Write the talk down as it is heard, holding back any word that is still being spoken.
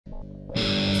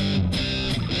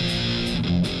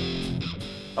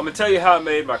I'm going to tell you how I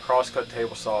made my crosscut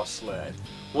table saw sled.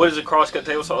 What is a crosscut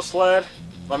table saw sled?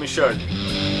 Let me show you.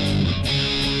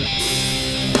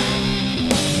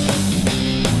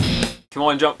 If you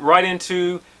want to jump right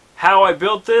into how I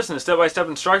built this and the step-by-step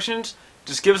instructions,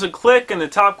 just give us a click in the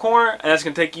top corner and that's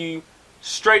going to take you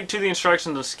straight to the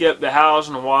instructions and skip the hows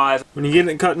and the whys. When you get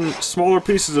it cutting smaller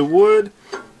pieces of wood,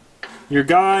 your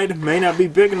guide may not be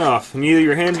big enough and either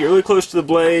your hands get really close to the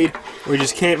blade or you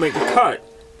just can't make the cut.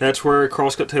 That's where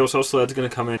crosscut table saw sled is going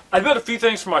to come in. I built a few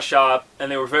things for my shop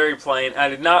and they were very plain. I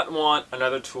did not want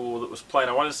another tool that was plain.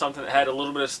 I wanted something that had a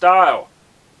little bit of style.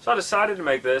 So I decided to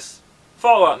make this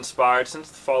Fallout inspired since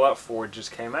the Fallout 4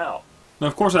 just came out. Now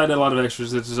of course I added a lot of extras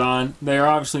to the design. They are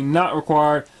obviously not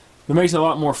required. It makes it a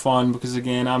lot more fun because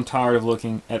again I'm tired of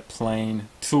looking at plain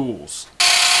tools.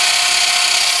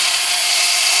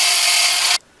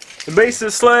 The base of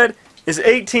the sled is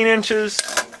 18 inches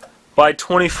by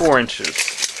 24 inches.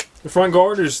 The front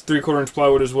guard is 3/4 inch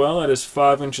plywood as well. That is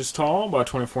 5 inches tall by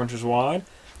 24 inches wide.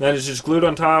 That is just glued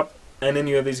on top and then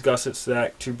you have these gussets that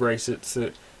act to brace it so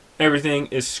that everything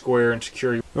is square and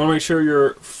secure. You want to make sure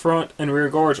your front and rear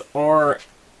guards are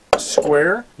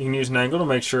square. You can use an angle to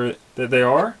make sure that they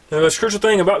are. Now, the most crucial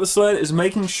thing about the sled is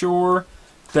making sure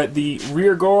that the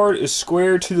rear guard is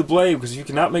square to the blade, because if you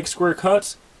cannot make square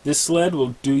cuts, this sled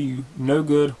will do you no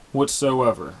good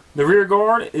whatsoever. The rear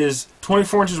guard is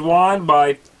 24 inches wide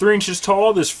by 3 inches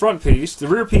tall, this front piece. The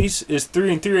rear piece is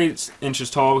 3 3/8 inches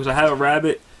tall because I have a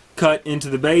rabbet cut into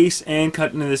the base and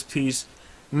cut into this piece.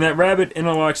 And that rabbet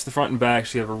interlocks the front and back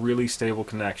so you have a really stable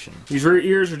connection. These rear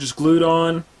ears are just glued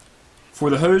on for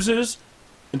the hoses.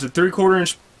 It's a 3/4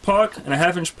 inch puck and a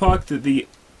 1/2 inch puck that the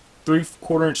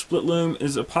 3/4 inch split loom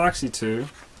is epoxy to.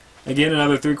 Again,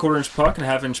 another 3/4 inch puck and a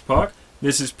 1/2 inch puck.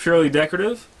 This is purely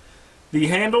decorative. The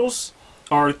handles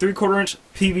are 3/4 inch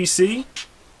PVC.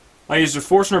 I used a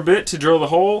Forstner bit to drill the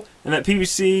hole, and that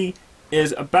PVC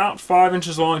is about 5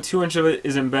 inches long. 2 inches of it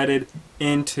is embedded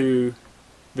into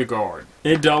the guard.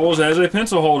 It doubles as a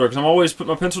pencil holder because I'm always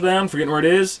putting my pencil down, forgetting where it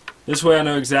is. This way I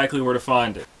know exactly where to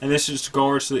find it. And this is just a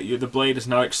guard so that the blade is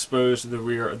not exposed to the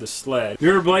rear of the sled. The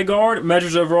rear blade guard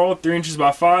measures overall 3 inches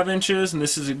by 5 inches, and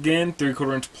this is again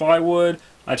 3/4 inch plywood.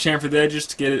 I chamfered the edges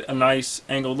to get it a nice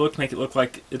angled look, make it look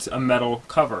like it's a metal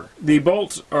cover. The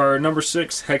bolts are number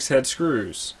 6 hex head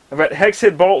screws. I've got hex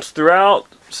head bolts throughout,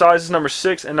 sizes number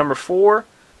 6 and number 4.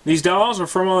 These dials are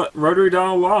from a rotary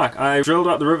dial lock. I drilled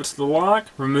out the rivets of the lock,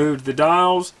 removed the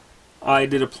dials. I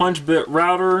did a plunge bit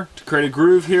router to create a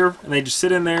groove here, and they just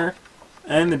sit in there,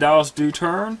 and the dials do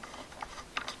turn.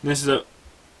 This is a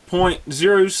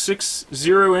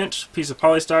 0.060 inch piece of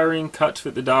polystyrene cut to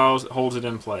fit the dials that holds it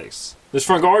in place. This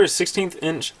front guard is 16th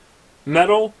inch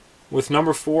metal with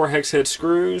number 4 hex head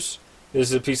screws. This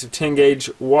is a piece of 10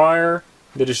 gauge wire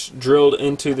that is drilled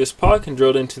into this puck and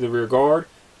drilled into the rear guard.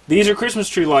 These are Christmas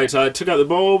tree lights. I took out the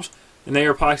bulbs and they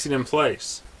are epoxied in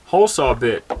place. Hole saw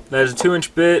bit. That is a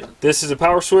 2-inch bit. This is a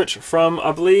power switch from,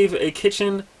 I believe, a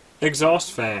kitchen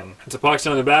exhaust fan. It's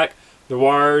epoxied on the back. The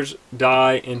wires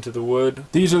die into the wood.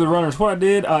 These are the runners. What I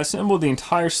did, I assembled the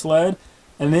entire sled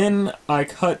and then I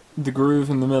cut the groove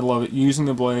in the middle of it using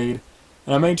the blade,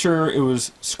 and I made sure it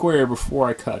was square before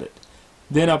I cut it.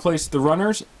 Then I placed the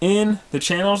runners in the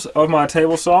channels of my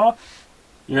table saw.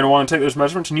 You're going to want to take those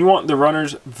measurements, and you want the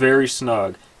runners very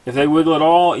snug. If they wiggle at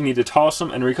all, you need to toss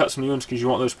them and recut some new ones because you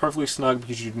want those perfectly snug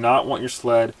because you do not want your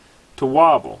sled to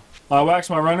wobble. I wax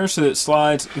my runners so that it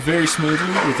slides very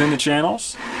smoothly within the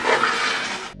channels.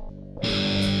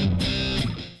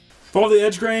 For all the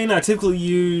edge grain, I typically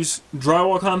use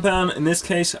drywall compound. In this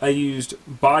case, I used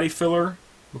body filler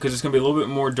because it's going to be a little bit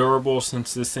more durable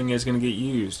since this thing is going to get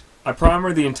used. I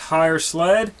primered the entire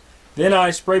sled, then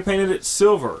I spray painted it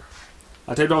silver.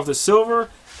 I taped off the silver,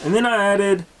 and then I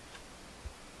added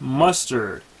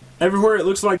mustard. Everywhere it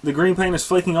looks like the green paint is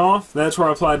flaking off, that's where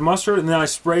I applied mustard, and then I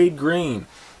sprayed green.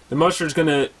 The mustard is going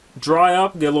to dry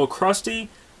up, get a little crusty,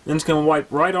 then it's going to wipe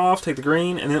right off, take the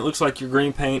green, and then it looks like your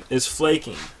green paint is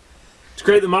flaking. To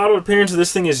create the mottled appearance of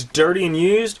this thing is dirty and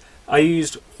used, I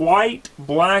used white,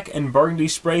 black, and burgundy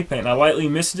spray paint. I lightly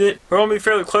misted it. We want to be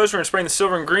fairly close when you're spraying the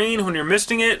silver and green. When you're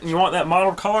misting it and you want that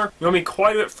mottled color, you want to be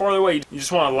quite a bit farther away. You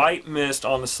just want a light mist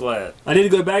on the sled. I need to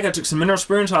go back. I took some mineral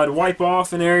spray so I'd wipe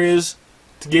off in areas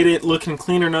to get it looking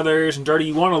cleaner in other areas and dirty.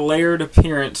 You want a layered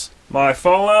appearance. My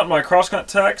Fallout, my crosscut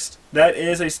text, that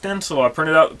is a stencil. I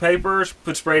printed out the papers,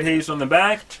 put spray adhesives on the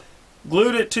back,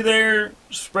 glued it to there,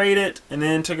 sprayed it, and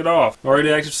then took it off. My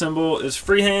radioactive symbol is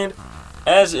freehand,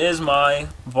 as is my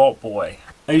Vault Boy.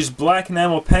 I used black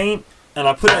enamel paint, and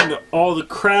I put it into all the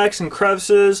cracks and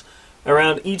crevices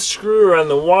around each screw, around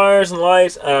the wires and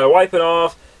lights, and I wipe it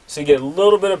off so you get a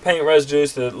little bit of paint residue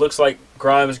so that it looks like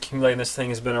grime is accumulating. This thing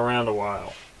has been around a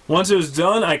while. Once it was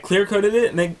done, I clear coated it,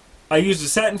 and I used a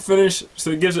satin finish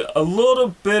so it gives it a little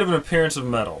bit of an appearance of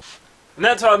metal. And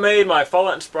that's how I made my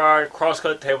Fallout-inspired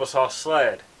crosscut table saw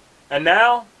sled. And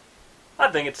now, I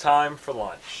think it's time for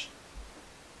lunch.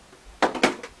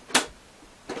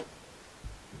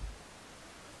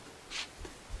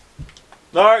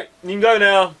 Alright, you can go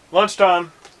now.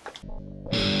 Lunchtime.